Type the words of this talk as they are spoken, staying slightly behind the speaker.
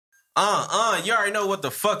You already know what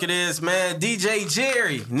the fuck it is, man. DJ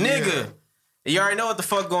Jerry, nigga. Yeah. You already know what the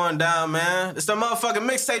fuck going down, man. It's the motherfucking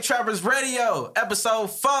Mixtape Trappers Radio, episode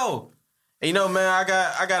 4. And you know, man, I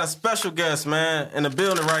got a special guest, man, in the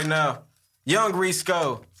building right now. Young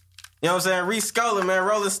Reesco. You know what I'm saying? Reesco, man,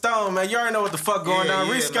 Rolling Stone, man. You already know what the fuck going down.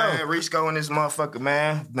 Reesco. Man. Reesco and this motherfucker,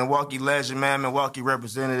 man. Milwaukee legend, man. Milwaukee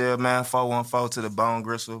representative, man. 414 to the bone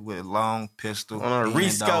gristle with long pistol.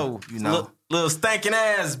 Reesco. You know. Little stinking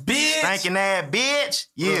ass bitch. Stinking ass bitch.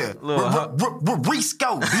 Yeah.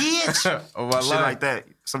 Reesco, bitch. Shit like that.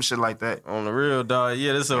 Some shit like that. On the real, dog.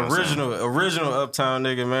 Yeah, this is original Uptown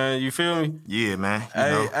nigga, man. You feel me? Yeah, man. You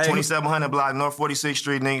know, 2700 block, North 46th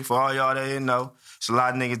Street, nigga. For all y'all that didn't know. It's a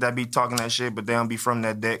lot of niggas that be talking that shit, but they don't be from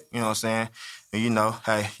that deck. You know what I'm saying? And you know,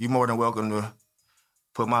 hey, you more than welcome to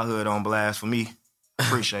put my hood on blast for me.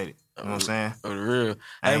 Appreciate it. You know what I'm saying? On the real.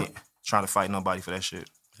 I ain't trying to fight nobody for that shit.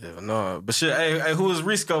 Yeah, no. But shit, hey, who is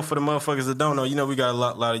Reesco for the motherfuckers that don't know? You know, we got a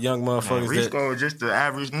lot of young motherfuckers. Man, Reesco is just the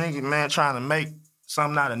average nigga, man, trying to make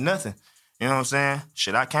something out of nothing. You know what I'm saying?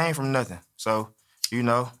 Shit, I came from nothing. So, you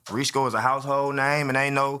know, Reesco is a household name and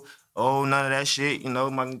ain't no, none of that shit. You know,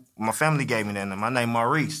 my family gave me that name. My name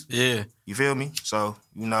Maurice. Yeah. You feel me? So,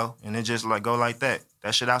 you know, and it just like go like that.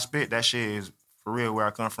 That shit I spit, that shit is for real where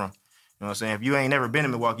I come from. You know what I'm saying? If you ain't never been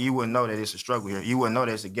in Milwaukee, you wouldn't know that it's a struggle here. You wouldn't know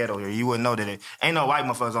that it's a ghetto here. You wouldn't know that it ain't no white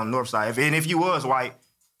motherfuckers on the north side. If you was white,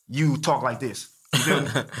 you talk like this. You feel me?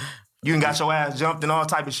 You ain't got your ass jumped and all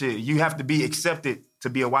type of shit. You have to be accepted to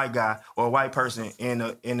be a white guy or a white person in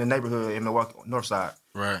the neighborhood in Milwaukee north side.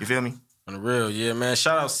 Right. You feel me? On the real, yeah, man.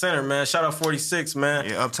 Shout out Center, man. Shout out 46, man.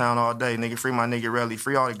 Yeah, Uptown all day, nigga. Free my nigga Relly.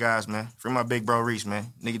 Free all the guys, man. Free my big bro Reese,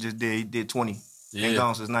 man. Nigga just did 20. Yeah. Ain't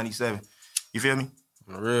gone since 97. You feel me?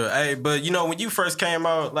 On the real. Hey, but you know, when you first came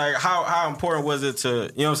out, like how important was it to, you know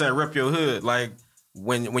what I'm saying, rep your hood? Like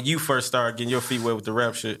when you first started getting your feet wet with the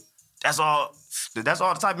rap shit. That's all the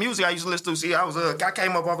type of music I used to listen to. See, I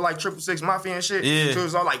came up off like 666 Mafia and shit. Yeah. So it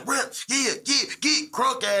was all like, rip, get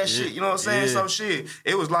crunk ass shit. You know what I'm saying? Yeah. So shit,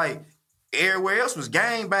 it was like everywhere else was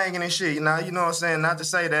gang banging and shit. You know what I'm saying? Not to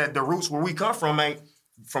say that the roots where we come from ain't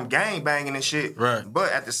from gang banging and shit. Right.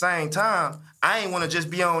 But at the same time, I ain't want to just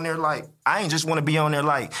be on there like,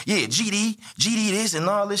 yeah, GD this and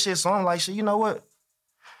all this shit. So I'm like, shit, you know what?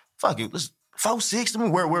 Fuck it, let's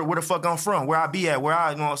 4-6, where the fuck I'm from, where I be at, where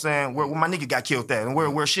I, you know what I'm saying, where my nigga got killed at, and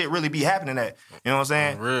where shit really be happening at. You know what I'm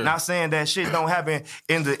saying? Really? Not saying that shit don't happen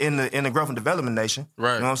in the growth and development nation.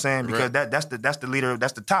 Right. You know what I'm saying? Because that's the leader,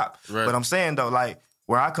 that's the top. Right. But I'm saying though, like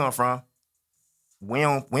where I come from, we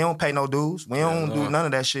don't pay no dues. We don't do none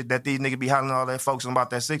of that shit that these niggas be hollering all that folks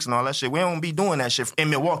about that 6 and all that shit. We don't be doing that shit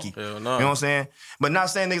in Milwaukee. Hell no. You know what I'm saying? But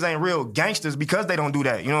not saying niggas ain't real gangsters because they don't do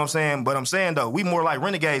that. You know what I'm saying? But I'm saying though, we more like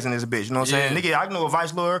renegades in this bitch. You know what I'm saying? Nigga, I know a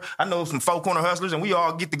vice lawyer, I know some 4 corner hustlers, and we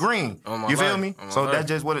all get the green. You feel me? So that's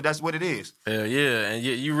just what it is. Hell yeah. And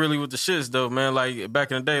you really with the shits though, man. Like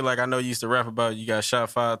back in the day, like I know you used to rap about you got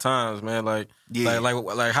shot 5 times, man. Like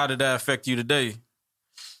how did that affect you today?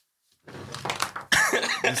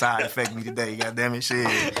 That's how it affect me today, goddammit,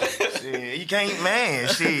 shit. You can't, man,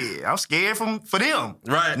 shit. I'm scared for them.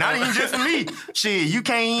 Right. Not even just for me. Shit, you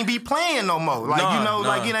can't even be playing no more. Like,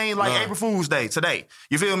 like it ain't like April Fool's Day today.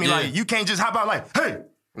 You feel me? Yeah. Like, you can't just hop out like, hey,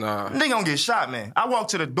 they gonna get shot, man. I walk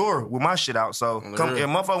to the door with my shit out, so if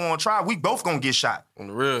motherfucker wanna try, we both gonna get shot. On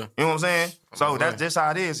the real. You know what I'm saying? So that's just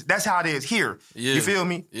how it is. That's how it is here. Yeah. You feel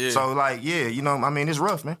me? Yeah. So, like, yeah, you know, I mean, it's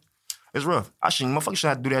rough, man. It's rough. Motherfuckers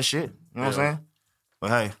shouldn't have to do that shit. You know what I'm saying? But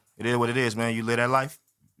hey, it is what it is, man. You live that life.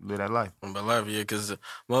 Live that life. I'm about life, yeah, because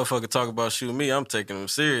motherfucker talk about shooting me, I'm taking them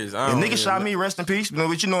serious. If nigga shot me, rest in peace. You know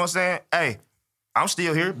what I'm saying? Hey, I'm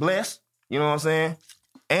still here, blessed. You know what I'm saying?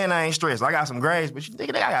 And I ain't stressed. I got some grades, but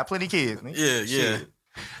nigga, I got plenty of kids, man. Yeah.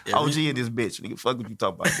 OG in this bitch. Nigga, fuck what you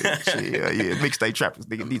talk about. Shit, yeah. Mixtape Trappers,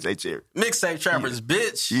 nigga, DJ Cherry. Mixtape Trappers,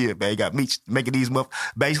 bitch. Yeah, man, you got me making these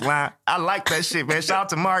baseline. I like that shit, man. Shout out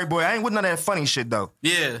to Mari, boy. I ain't with none of that funny shit, though.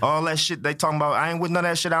 Yeah. All that shit they talking about, I ain't with none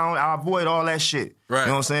of that shit. I avoid all that shit. Right. You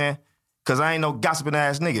know what I'm saying? Because I ain't no gossiping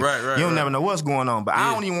ass nigga. Right. You don't never know what's going on. But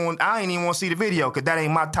I ain't even want to see the video because that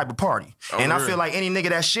ain't my type of party. And I feel like any nigga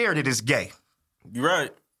that shared it is gay. You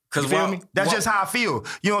right. You feel me? That's just how I feel.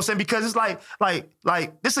 You know what I'm saying? Because it's like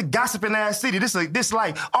this a gossiping ass city. This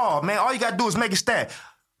like, oh man, all you gotta do is make it stat.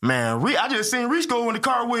 Man, I just seen Reesco in the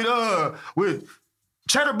car with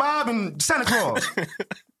Cheddar Bob and Santa Claus.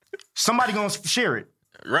 Somebody gonna share it.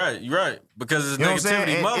 Right, you're right. Because it's you know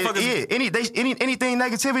negativity. Motherfuckers. Anything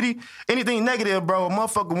negativity, anything negative, bro, a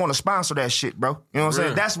motherfucker wanna sponsor that shit, bro. You know what I'm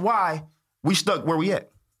saying? That's why we stuck where we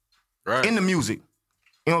at. Right. In the music.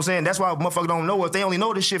 You know what I'm saying? That's why motherfuckers don't know us. They only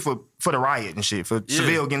know this shit for the riot and shit, for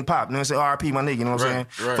Seville getting popped. You know what I'm saying? RIP, my nigga, you know what I'm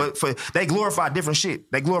saying? Right. For they glorify different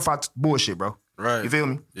shit. They glorify bullshit, bro. Right. You feel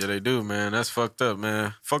me? Yeah, they do, man. That's fucked up,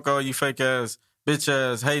 man. Fuck all you fake ass, bitch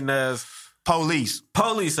ass, hating ass, police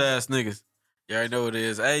ass niggas. You already know what it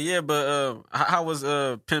is. Hey, yeah, but how was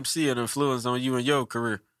Pimp C an influence on you and your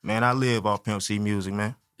career? Man, I live off Pimp C music,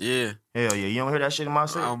 man. Yeah. Hell yeah. You don't hear that shit in my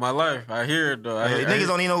set? All my life. I hear it, though. Niggas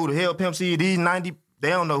don't even know who the hell Pimp C is. These 90, they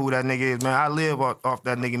don't know who that nigga is, man. I live off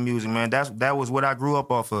that nigga music, man. That was what I grew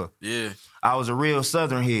up off of. Yeah. I was a real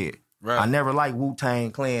Southern head. Right. I never liked Wu-Tang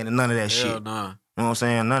Clan and none of that shit. Nah. You know what I'm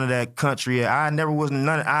saying? None of that country. I never was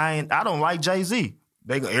none. I don't like Jay-Z.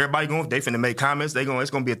 Everybody they finna make comments. It's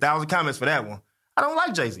gonna be 1,000 comments for that one. I don't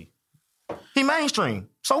like Jay-Z. He mainstream.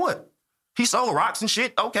 So what? He sold rocks and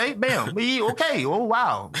shit. Okay, bam. Okay. Oh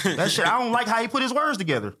wow. That shit. I don't like how he put his words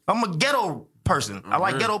together. I'm a ghetto person. I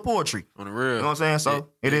like ghetto poetry. On the real. You know what I'm saying? So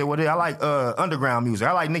it is what it is. I like underground music.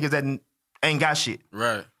 I like niggas that ain't got shit.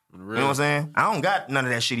 Right. You know what I'm saying? I don't got none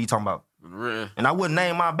of that shit he talking about. And I wouldn't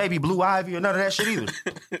name my baby Blue Ivy or none of that shit either.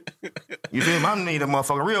 You feel me? I need a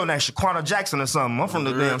motherfucking real name, Shaquana Jackson or something. I'm from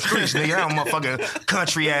the damn streets, nigga. I'm motherfucking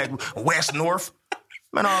country at West North.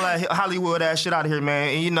 Man, all that Hollywood ass shit out of here, man.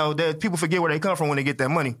 And you know, people forget where they come from when they get that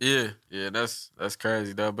money. Yeah, that's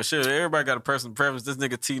crazy, though. But shit, everybody got a personal preference. This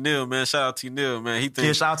nigga T Neal, man. Shout out T Neal, man.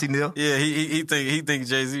 Shout out T Neal. Yeah, he think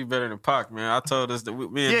Jay-Z better than Pac, man. I told us that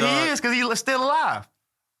me and Dog. He is, because he's still alive.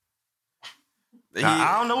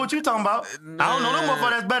 I don't know what you talking about. Nah. I don't know no motherfucker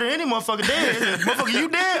that's better than any motherfucker dead. Motherfucker, you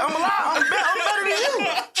dead, I'm alive. I'm better than you.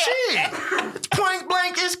 Shit. Point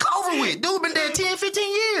blank, it's over with. Dude been dead 10, 15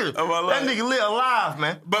 years. Oh, that nigga live alive,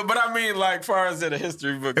 man. But I mean, like, far as in a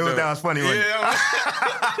history book, that was funny, wasn't it?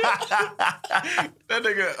 That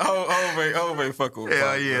nigga, Hov ain't fucking with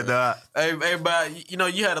Hell yeah, dog. Hey, but, you know,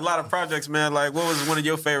 you had a lot of projects, man. Like, what was one of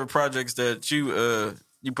your favorite projects that you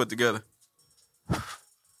put together?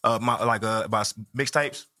 About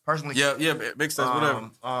mixtapes, personally. Yeah, mixtapes,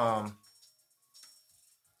 whatever.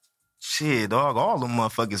 Shit, dog, all them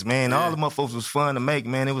motherfuckers, man. Yeah. All the motherfuckers was fun to make,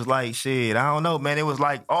 man. It was like, shit, I don't know, man. It was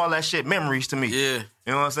like all that shit memories to me. Yeah.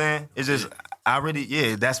 You know what I'm saying? It's just,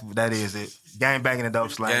 that is it. Gang banging and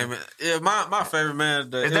dope slang. Yeah, my favorite,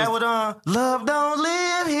 man. Is that what, Love Don't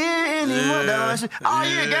Live Here Anymore? Yeah.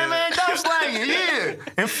 Gang banging dope slanging, yeah.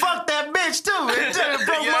 And fuck that bitch, too. It just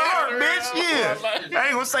broke my heart, bitch, yeah. I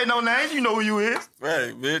ain't gonna say no names. You know who you is.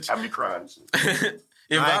 Right, bitch. I be crying. I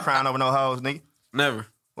ain't crying over no hoes, nigga. Never.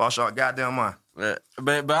 Lost y'all goddamn mind. Yeah.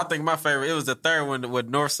 But I think my favorite, it was the third one with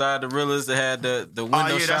Northside, the realest that had the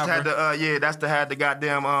window shopper. Had the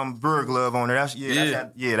goddamn brewer glove on there.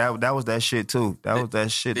 That was that shit too. That was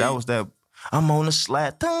that shit. That was that. I'm on the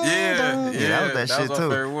slat. Dun, dun. Yeah, that was that shit was too.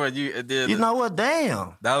 My favorite one. You know what?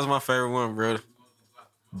 Damn. That was my favorite one, bro.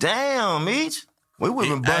 Damn, Meech. We would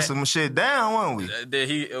have been busting some shit down, wouldn't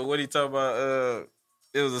we? What he talking about?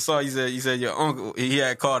 It was a song. You said your uncle. He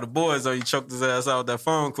had called the boys, or he choked his ass out with that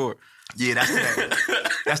phone cord. Yeah,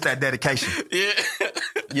 that's that dedication.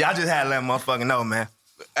 Yeah, I just had to let motherfucking know, man.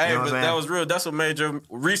 Hey, you know but that was real. That's what made your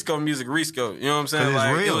Reesco music Reesco. You know what I'm saying?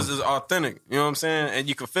 Like real. It was just authentic. You know what I'm saying? And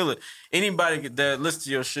you can feel it. Anybody that listens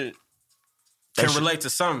to your shit can relate to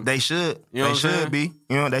something. They should. You know they should be.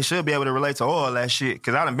 You know, they should be able to relate to all that shit.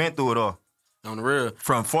 Because I done been through it all. On the real.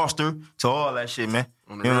 From foster to all that shit, man.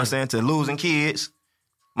 You know what I'm saying? To losing kids.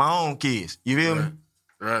 My own kids. You feel me?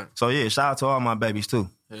 Right. So, yeah, shout out to all my babies, too.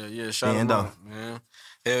 Hell yeah, shout out, man.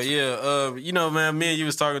 Hell yeah. You know, man, me and you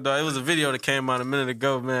was talking, dog. It was a video that came out a minute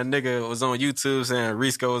ago, man. Nigga was on YouTube saying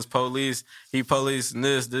Reesco was police. He police and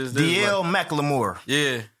this. DL Macklemore.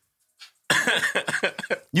 Yeah.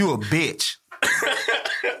 You a bitch.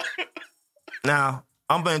 Now,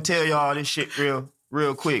 I'm going to tell y'all this shit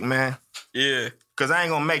real quick, man. Yeah. Cause I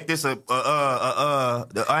ain't gonna make this I ain't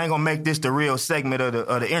gonna make this the real segment of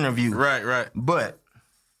the interview. Right. But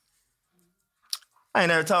I ain't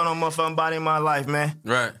never told no motherfucking body in my life, man.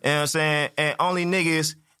 Right. You know what I'm saying? And only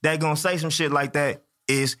niggas that gonna say some shit like that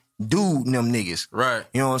is dude and them niggas. Right.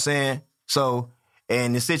 You know what I'm saying? So,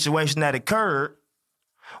 and the situation that occurred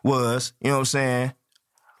was, you know what I'm saying,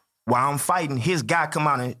 while I'm fighting, his guy come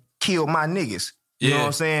out and kill my niggas. You know what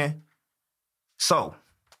I'm saying? So.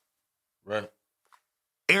 Right.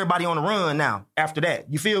 Everybody on the run now after that.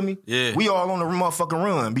 You feel me? Yeah. We all on the motherfucking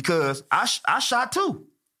run because I shot too.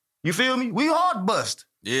 You feel me? We all bust.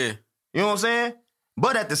 Yeah. You know what I'm saying?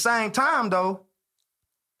 But at the same time, though,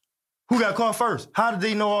 who got caught first? How did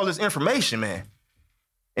they know all this information, man?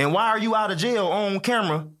 And why are you out of jail on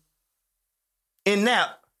camera in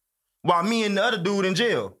that while me and the other dude in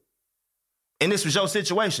jail? And this was your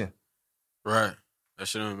situation. Right. That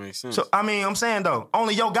shit don't make sense. So, I mean, I'm saying, though,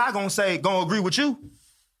 only your guy gonna agree with you.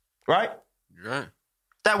 Right? Right.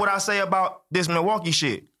 That's what I say about this Milwaukee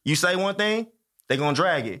shit. You say one thing, they gonna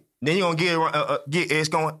drag it. Then you gonna it's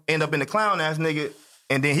gonna end up in the clown ass nigga,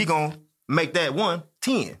 and then he gonna make that 1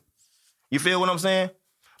 10. You feel what I'm saying?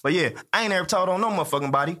 But yeah, I ain't ever told on no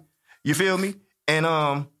motherfucking body. You feel me? And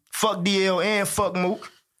fuck DL and fuck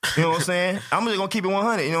Mook. You know what I'm saying? I'm just gonna keep it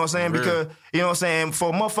 100. You know what I'm saying? Because you know what I'm saying. For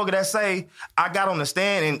a motherfucker that say I got on the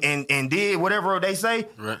stand and did whatever they say,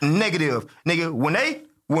 negative, nigga.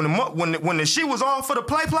 When the shit was all for the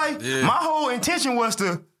play, my whole intention was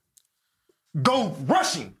to go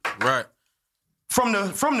rushing, right, from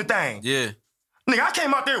the thing. Yeah, nigga, I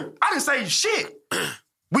came out there. I didn't say shit.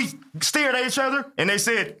 We stared at each other and they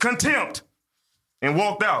said contempt and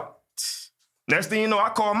walked out. Next thing you know, I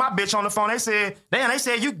called my bitch on the phone. They said, damn, they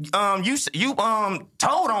said you told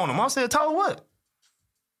on them. I said, told what?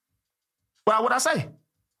 Well, what I say?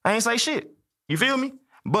 I ain't say shit. You feel me?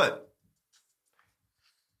 But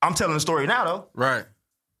I'm telling the story now, though. Right.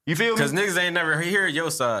 You feel me? Because niggas ain't never hear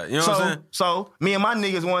your side. You know what I'm saying? So, me and my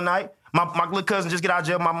niggas one night, my little cousin just get out of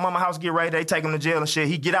jail. My mama house get ready. They take him to jail and shit.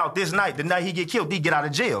 He get out this night. The night he get killed, he get out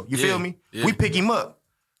of jail. You feel me? Yeah. We pick him up.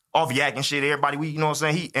 Off yak and shit. Everybody, you know what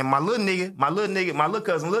I'm saying? My little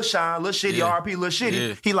cousin, Lil Shine, Lil Shitty, RP, Lil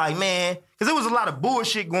Shitty. He like, man, because there was a lot of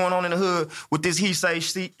bullshit going on in the hood with this he say,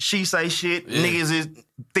 she say shit. Niggas is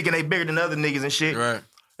thinking they bigger than other niggas and shit. Right.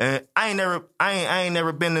 And I ain't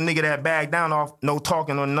never been the nigga that bagged down off no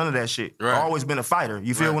talking or none of that shit. Right. I always been a fighter.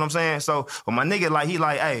 You feel what I'm saying? So when my nigga he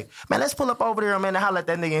like, hey, man, let's pull up over there, man, and holler at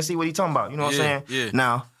that nigga and see what he talking about. You know what I'm saying? Yeah.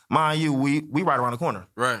 Now, mind you, we right around the corner.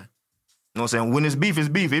 Right. You know what I'm saying? When it's beef, it's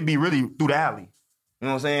beef. It be really through the alley. You know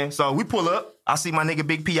what I'm saying? So we pull up. I see my nigga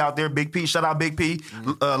Big P out there. Big P, shout out Big P.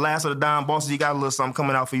 Mm-hmm. Last of the dime bosses, he got a little something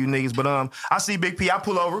coming out for you niggas. But I see Big P. I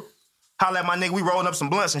pull over. Holla at my nigga. We rolling up some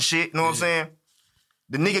blunts and shit. You know what I'm saying?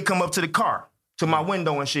 The nigga come up to the car, to my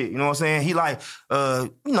window and shit. You know what I'm saying? He like,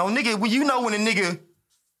 nigga, when a nigga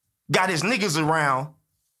got his niggas around,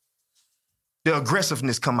 the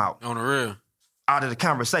aggressiveness come out. On the real. Out of the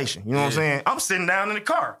conversation. You know what I'm saying? I'm sitting down in the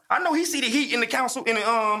car. I know he see the heat in the council in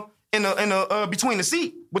the between the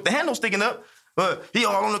seat with the handle sticking up. But he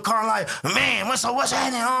all on the car like, man, what's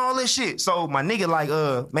happening? All this shit. So my nigga like,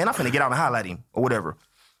 man, I'm finna get out and holler at him or whatever.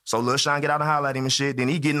 So Lil Sean get out and holler at him and shit. Then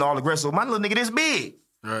he getting all aggressive. My little nigga this big.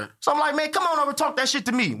 Right. So I'm like, man, come on over, talk that shit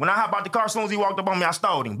to me. When I hop out the car, as soon as he walked up on me, I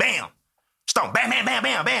stole him. Bam. Stone. Bam, bam, bam,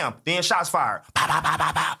 bam, bam. Then shots fired. Pow, pow, pow,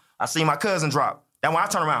 pow, pow. I see my cousin drop. Then when I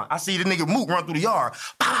turn around, I see the nigga Mook run through the yard.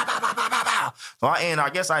 Pow, pow, pow, pow, pow, pow. So I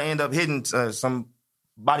guess I end up hitting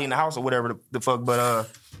somebody in the house or whatever the fuck. But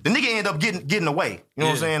the nigga end up getting away. You know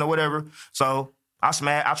what I'm saying? Or whatever. So I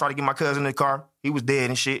tried to get my cousin in the car. He was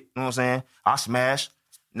dead and shit. You know what I'm saying? I smashed.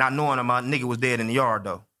 Not knowing that my nigga was dead in the yard,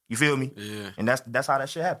 though. You feel me? Yeah. And that's how that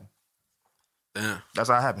shit happened. Damn. That's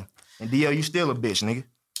how it happened. And DL, you still a bitch, nigga.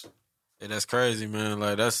 Yeah, that's crazy, man.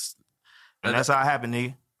 Like, that's how it happened,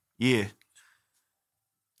 nigga. Yeah.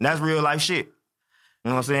 And that's real life shit. You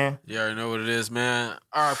know what I'm saying? You already know what it is, man.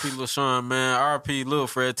 R.I.P. Lil Sean, man. R.I.P. Lil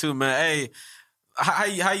Fred, too, man. Hey,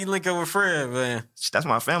 how you link up with Fred, man? That's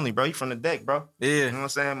my family, bro. He from the deck, bro. Yeah. You know what I'm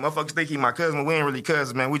saying? Motherfuckers think he my cousin, but we ain't really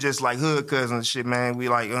cousins, man. We just like hood cousins and shit, man. We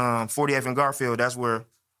like 40th and Garfield. That's where,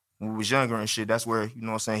 when we was younger and shit, that's where, you know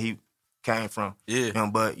what I'm saying, he came from. Yeah.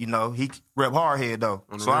 But, he rep Hardhead, though.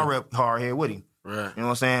 So I rep Hardhead with him. Right. You know what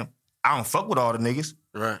I'm saying? I don't fuck with all the niggas.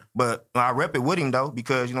 Right. But I rep it with him, though,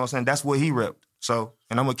 because, you know what I'm saying, that's what he repped. So,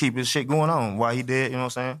 and I'm going to keep his shit going on while he dead, you know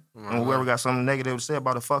what I'm saying? Right. And whoever got something negative to say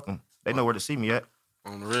about it, fuck him. They know where to see me at.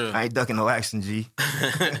 On the real. I ain't ducking no action, G.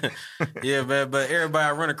 Yeah, man, but everybody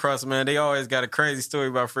I run across, man, they always got a crazy story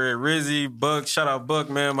about Fred. Rizzy, Buck, shout out Buck,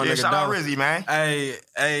 man. My nigga shout out Rizzy, man. Hey,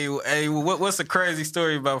 what's the crazy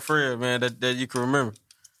story about Fred, man, that you can remember?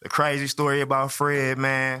 The crazy story about Fred,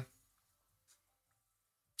 man.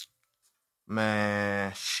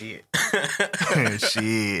 Man, shit.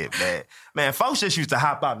 Shit, man. Man, folks just used to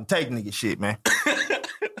hop out and take nigga shit, man.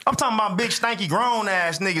 I'm talking about big, stanky,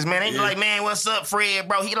 grown-ass niggas, man. They be like, man, what's up, Fred,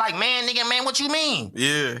 bro? He like, man, nigga, man, what you mean?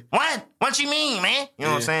 Yeah. What you mean, man? You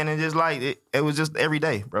know what I'm saying? And just like, it was just every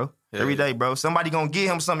day, bro. Yeah. Every day, bro. Somebody gonna give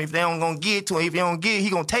him something. If they don't gonna give it to him, if he don't give it, he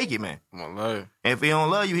gonna take it, man. I'm love you. And if he don't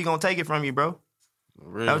love you, he gonna take it from you, bro.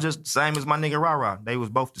 Really? That was just the same as my nigga Rah-Rah. They was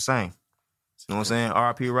both the same. You know what I'm saying?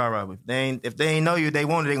 R.I.P. Rah-Rah. But if they ain't know you, they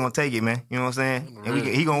want it, they gonna take it, man. You know what I'm saying? And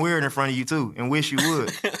he gonna wear it in front of you, too, and wish you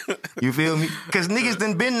would. You feel me? Because niggas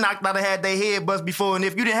done been knocked out and had their head bust before, and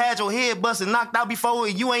if you done had your head busted and knocked out before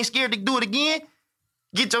and you ain't scared to do it again,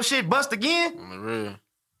 get your shit bust again, On the real.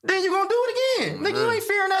 then you gonna do it again. Nigga, you ain't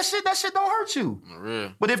fearing that shit. That shit don't hurt you.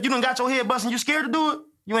 Real. But if you done got your head busting, you scared to do it,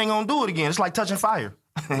 you ain't gonna do it again. It's like touching fire.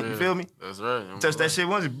 You feel me? That's right. Touch that shit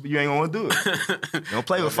once, you ain't gonna want to do it. Don't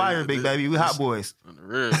play with fire, big baby. We hot boys. On the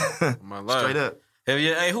real. My life. Straight up. Hell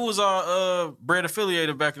yeah. Hey, who was our bread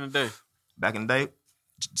affiliated back in the day? Back in the day,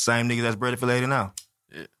 same nigga that's bread affiliated now.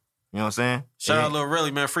 Yeah. You know what I'm saying? Shout out Lil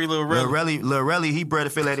Relly, man. Free Lil Relly. Lil Relly, he bread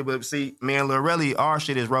affiliated, but see, me and Lil Relly, our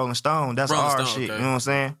shit is Rolling Stone. That's Rolling our Stone, shit. okay. You know what I'm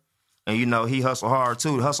saying? And you know, he hustle hard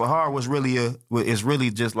too. Hustle hard was really is really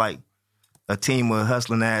just like a team of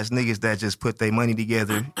hustling ass niggas that just put their money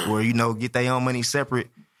together or, you know, get their own money separate.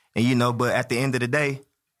 And, you know, but at the end of the day,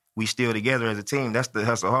 we still together as a team. That's the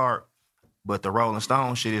hustle hard. But the Rolling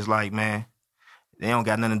Stone shit is like, man, they don't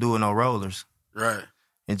got nothing to do with no rollers. Right.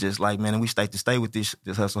 It's just like, man, and we stay with this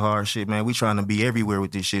hustle hard shit, man. We trying to be everywhere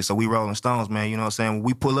with this shit. So we Rolling Stones, man. You know what I'm saying? When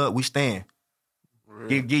we pull up, we stand.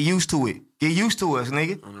 Get used to it. Get used to us,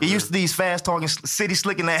 nigga. Get used to these fast-talking,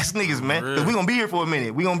 city-slicking ass niggas, man. Because we going to be here for a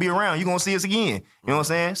minute. We going to be around. You going to see us again. You know what I'm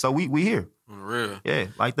saying? So we here. Real. Yeah,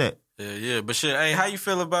 like that. Yeah. But shit, hey, how you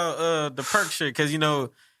feel about the perk shit? Because, you know,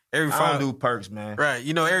 I don't do perks, man. Right.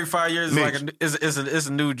 You know, every 5 years is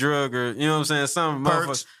a new drug or, you know what I'm saying? Some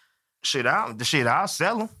perks. Shit, I'll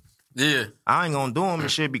sell them. Yeah. I ain't going to do them and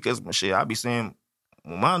shit because, shit, I be saying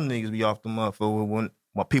when my niggas be off the motherfucker, when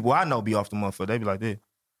my people I know be off the motherfucker, they be like this.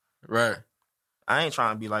 Right. I ain't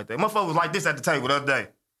trying to be like that. Motherfucker was like this at the table the other day.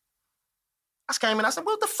 I just came in, I said,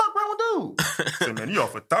 what the fuck wrong with dude? I said, man, you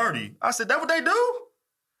off for 30. I said, that what they do?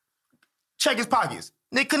 Check his pockets.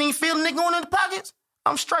 Nigga couldn't even feel the nigga going in the pockets.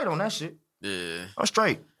 I'm straight on that shit. Yeah. I'm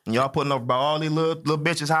straight. And y'all putting up about all these little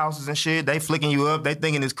bitches' houses and shit. They flicking you up. They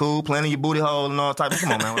thinking it's cool, planning your booty hole and all type.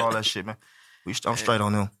 Come on, man, with all that shit, man. I'm straight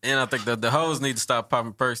on them. And I think the hoes need to stop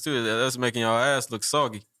popping perks, too. That's making y'all ass look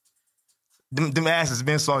soggy. Them asses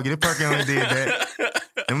been soggy. The perk only did that.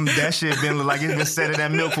 That shit been look like it's been set in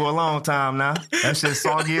that milk for a long time now. That shit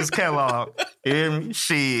soggy as Kellogg. You hear me?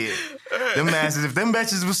 Shit. Them asses, if them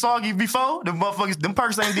bitches was soggy before, them motherfuckers, them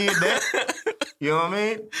perks ain't did that. You know what I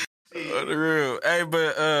mean? On the real. Hey,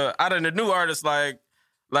 but out of the new artists, like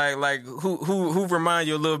who remind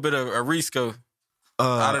you a little bit of Reesco?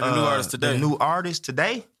 Out of the new artists today. The new artists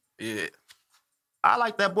today? Yeah. I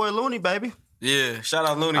like that boy Looney, baby. Yeah, shout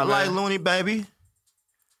out Looney, I man. like Looney, baby.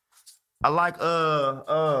 I like,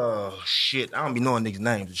 shit. I don't be knowing niggas'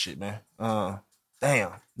 names and shit, man.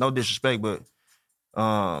 Damn. No disrespect, but,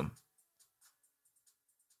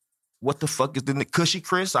 what the fuck is the Cushy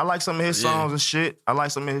Chris? I like some of his songs and shit.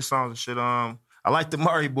 I like the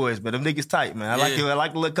Murray boys, but them niggas tight, man. I like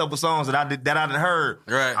the little couple songs that I done heard.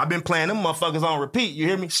 Right. I've been playing them motherfuckers on repeat. You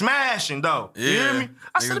hear me? Smashing though. Yeah. You hear me?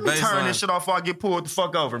 I said, let me turn baseline. this shit off before I get pulled the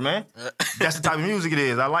fuck over, man. That's the type of music it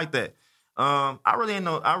is. I like that. Man,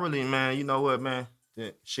 you know what, man?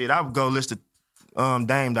 Shit, I would go listen to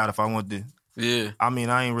Dame Dot if I wanted to. Yeah. I mean,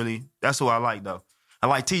 that's who I like though. I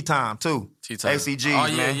like T-Time too. T-Time. ACG,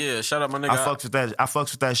 oh, man. Yeah. Shout out my nigga. I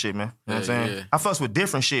fucks with that shit, man. You know what I'm saying? Yeah. I fucks with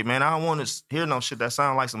different shit, man. I don't want to hear no shit that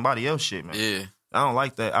sound like somebody else shit, man. Yeah. I don't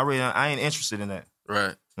like that. I ain't interested in that. Right. You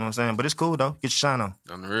know what I'm saying? But it's cool, though. Get your shine on.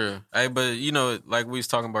 On the real. Hey, but, you know, like we was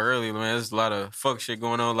talking about earlier, man, there's a lot of fuck shit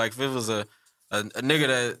going on. Like, if it was a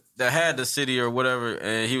nigga that had the city or whatever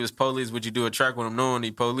and he was police, would you do a track with him knowing he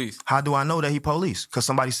police? How do I know that he police? Because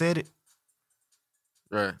somebody said it?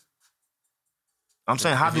 Right. I'm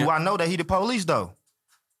saying, how do I know that he the police, though?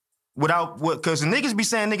 Because the niggas be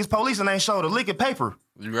saying niggas police and they ain't show the lick of paper.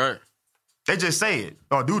 You right. They just say it.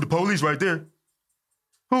 Oh, dude, the police right there.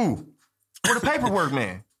 Who? Where the paperwork,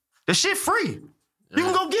 man? The shit free. You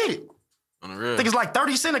can go get it. On the real. I think it's like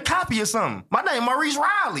 30 cents a copy or something. My name Maurice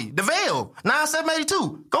Riley, DeVale,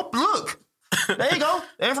 9782. Go look. There you go.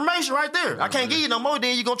 The information right there. I can't give you no more.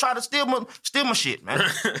 Then you gonna try to steal my shit, man.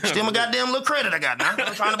 Steal my goddamn little credit I got now.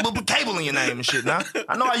 I'm trying to put cable in your name and shit now.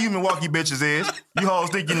 I know how you Milwaukee bitches is. You hoes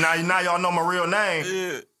think now y'all know my real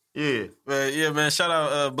name. Yeah. But yeah, man. Shout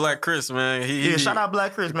out Black Chris, man. Shout out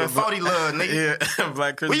Black Chris, man. 40 love, nigga. Yeah,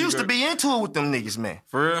 Black Chris. We used to be into it with them niggas, man.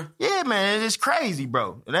 For real? Yeah, man. It's crazy,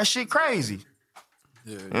 bro. That shit crazy.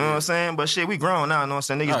 Yeah, you know what I'm saying? But shit, we grown now, you know what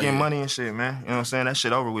I'm saying? Niggas getting money and shit, man. You know what I'm saying? That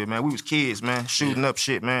shit over with, man. We was kids, man. Shooting up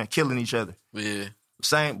shit, man. Killing each other. Yeah.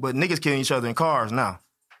 Same, but niggas killing each other in cars now.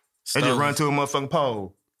 They just run to a motherfucking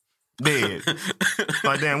pole. Dead.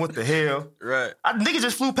 Like, damn, what the hell? Right. Niggas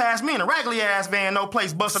just flew past me in a raggedy ass van, no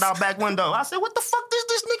place, busted out back window. I said, what the fuck is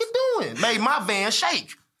this nigga doing? Made my van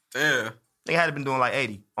shake. Damn. They had been doing like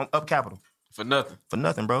 80 on up Capitol. For nothing. For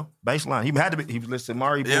nothing, bro. Baseline. He was listening to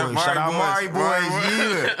Mari Boys. Yeah, Shout out Mari Boys.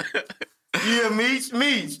 Yeah,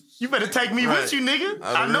 Meech. You better take me with you, nigga.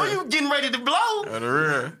 I know you getting ready to blow. On the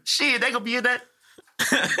real. Shit, they gonna be in that.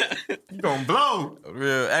 You gonna blow.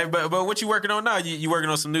 Real. Hey, but what you working on now? You working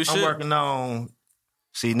on some new shit? I'm working on.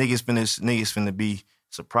 See, niggas finna be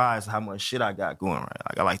surprised how much shit I got going, right?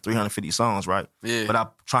 I got like 350 songs, right? Yeah. But I'm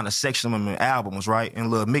trying to section them in albums, right?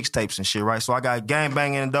 And little mixtapes and shit, right? So I got Gang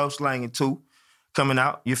Banging and Dope Slanging 2 coming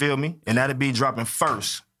out, you feel me? And that'll be dropping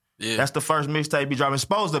first. Yeah. That's the first mixtape be dropping. It's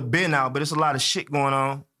supposed to been out, but it's a lot of shit going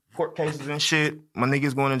on. Court cases and shit. My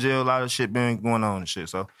niggas going to jail. A lot of shit been going on and shit.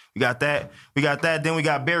 So we got that. Then we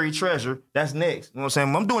got Buried Treasure. That's next. You know what I'm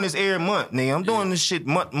saying? I'm doing this every month, nigga. I'm doing this shit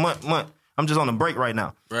month. I'm just on a break right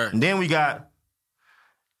now. Right. And then we got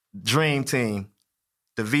Dream Team.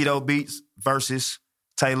 The Vito Beats versus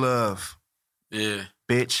Tay Love. Yeah.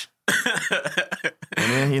 Bitch.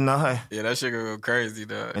 And then, you know, hey. Yeah, that shit gonna go crazy,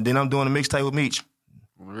 dog. And then I'm doing a mixtape with Meech.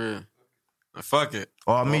 On the real. Fuck it.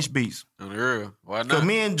 All Meech beats. On the real. Why not? Cause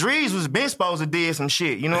me and Drees was been supposed to did some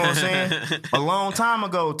shit, you know what I'm saying? A long time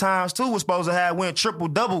ago, Times 2 was supposed to have went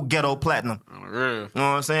triple-double ghetto platinum. On the real. You know what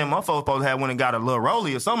I'm saying? My folks supposed to have went and got a little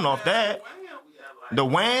rollie or something off that. The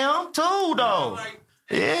Wham too, though.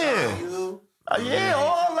 Yeah. Yeah,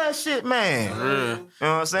 all that shit, man. You know what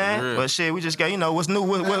I'm saying? But shit, we just got, you know, what's new,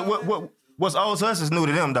 what's old to us is new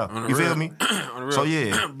to them, though. You feel me? So,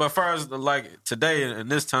 yeah. But as far as, like, today and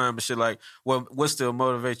this time and shit, like, what still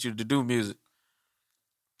motivates you to do music?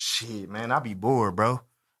 Shit, man, I be bored, bro.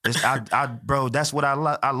 Bro, that's what I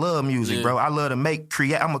love. I love music, bro. I love to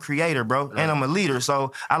create. I'm a creator, bro, and I'm a leader.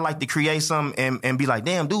 So I like to create something and be like,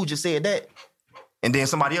 damn, dude just said that. And then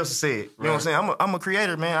somebody else said, you know what I'm saying? I'm a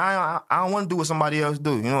creator, man. I don't want to do what somebody else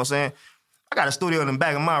do. You know what I'm saying? I got a studio in the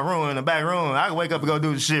back of my room, I can wake up and go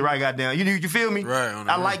do the shit right goddamn. You feel me? Right.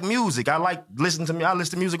 I like music. I like listening to me. I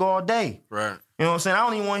listen to music all day. Right. You know what I'm saying? I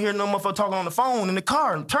don't even want to hear no motherfucker talking on the phone in the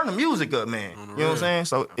car. Turn the music up, man. You know what I'm saying?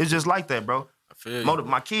 So it's just like that, bro. I feel you.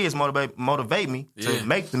 My kids motivate me to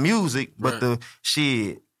make the music, but the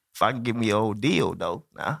shit. If I can get me an old deal, though,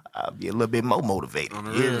 I'll be a little bit more motivated.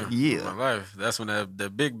 Yeah. My life. That's when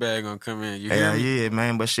that big bag gonna come in. You hear me? Yeah,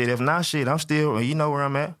 man. But shit, if not shit, I'm still, you know where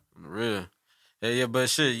I'm at. On the real. Yeah, but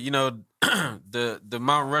shit, you know, the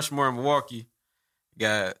Mount Rushmore in Milwaukee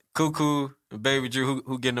got Cuckoo and Baby Drew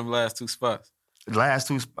who getting them last 2 spots. Last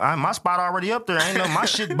 2 my spot already up there. I ain't know my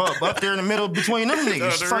shit up there in the middle between them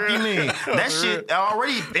niggas. Fuck you mean? That shit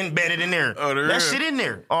already embedded in there. That shit in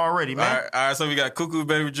there already, man. All right, so we got Cuckoo,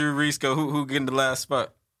 Baby Drew, Reesco. Who getting the last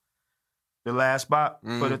spot? The last spot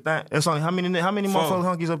for the thing. It's only how many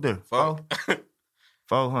motherfucking hunkies up there? 4? 4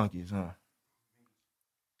 hunkies, huh?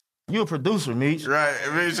 You a producer, Meech. Right.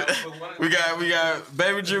 We got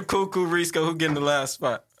Baby Drew, Cuckoo, Reesco. Who getting the last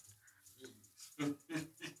spot?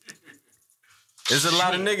 It's a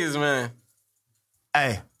lot of niggas, man.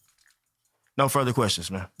 Hey, no further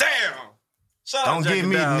questions, man. Damn. Don't get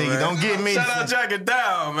me, nigga. Man. Don't get me. Shout out Jack It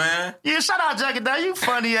Down, man. Yeah, shout out Jack It Down. You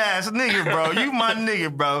funny ass nigga, bro. You my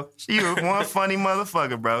nigga, bro. You one funny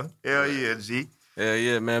motherfucker, bro. Hell yeah, G. Hell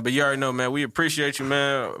yeah, man. But you already know, man. We appreciate you,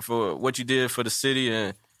 man, for what you did for the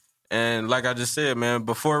city and like I just said, man,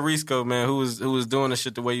 before Reesco, man, who was doing the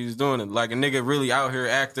shit the way you was doing it. Like a nigga really out here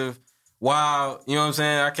active. Wow, you know what I'm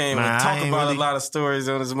saying? I can't even talk about a lot of stories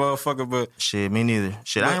on this motherfucker, but... Shit, me neither.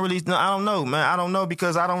 Shit, I don't know, man. I don't know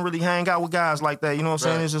because I don't really hang out with guys like that. You know what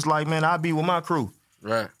I'm saying? It's just like, man, I be with my crew.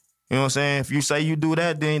 Right. You know what I'm saying? If you say you do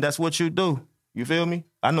that, then that's what you do. You feel me?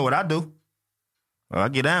 I know what I do. I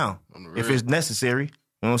get down if it's necessary. You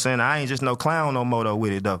know what I'm saying? I ain't just no clown no more, though,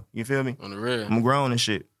 with it, though. You feel me? On the real. I'm grown and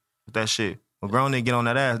shit with that shit. A grown nigga get on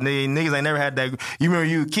that ass. Niggas ain't never had that. You remember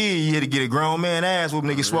you a kid, you had to get a grown man ass whoop,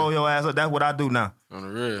 nigga swole your ass up. That's what I do now. On the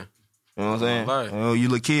real. You know what I'm saying? You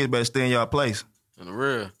little kids better stay in your place. On the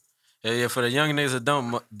real. Yeah, for the young niggas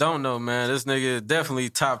that don't know, man, this nigga is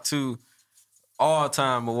definitely top 2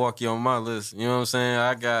 all-time Milwaukee on my list. You know what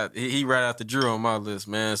I'm saying? He right after Drew on my list,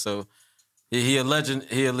 man. So he a legend.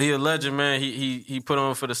 He a legend, man. He put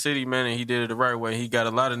on for the city, man, and he did it the right way. He got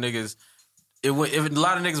a lot of niggas. If a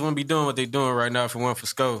lot of niggas wouldn't be doing what they doing right now if it weren't for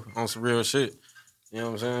Sco on some real shit. You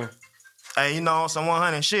know what I'm saying? Hey, you know, on some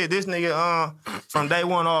 100 shit, this nigga, from day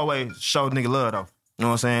one always showed nigga love, though. You know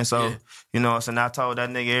what I'm saying? So, you know, I told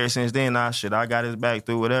that nigga ever since then, I got his back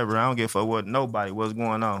through whatever. I don't give a fuck what nobody, what's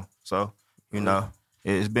going on. So, you know,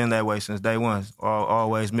 it's been that way since day one.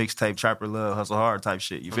 Always mixtape, trapper love, hustle hard type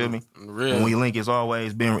shit. You feel me? Real. When we link, it's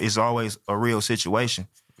always a real situation.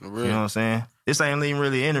 Real. You know what I'm saying? This ain't even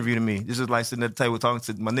really an interview to me. This is like sitting at the table talking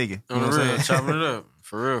to my nigga. You know what I'm saying? Chopping it up.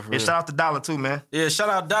 For real. Yeah, shout out to Dollar too, man. Yeah, shout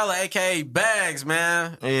out Dollar, a.k.a. Bags,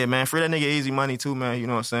 man. Yeah, man. Free that nigga Easy Money too, man. You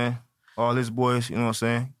know what I'm saying? All his boys, you know what I'm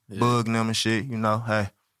saying? Yeah. Bugging them and shit, you know. Hey,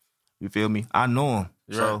 you feel me? I know him.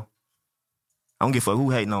 Yeah. So, I don't give a fuck who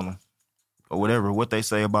hating on him. Or whatever, what they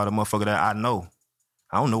say about a motherfucker that I know.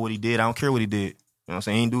 I don't know what he did. I don't care what he did. You know what I'm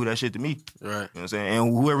saying? He ain't do that shit to me. Right. You know what I'm saying?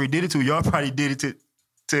 And whoever he did it to, y'all probably did it to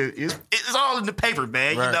it's all in the paper,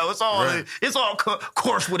 man. Right. You know, it's all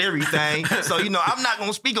course with everything. So, you know, I'm not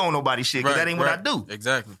gonna speak on nobody's shit because that ain't what I do.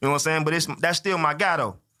 Exactly. You know what I'm saying? But that's still my guy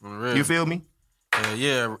though. Really? You feel me?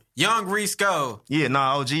 Yeah. Young Reesco. Yeah,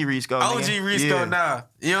 OG Reesco. OG nigga. Reesco now.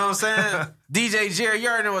 You know what I'm saying? DJ Jerry, you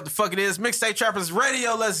already know what the fuck it is. Mixtape Trappers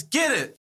Radio, let's get it.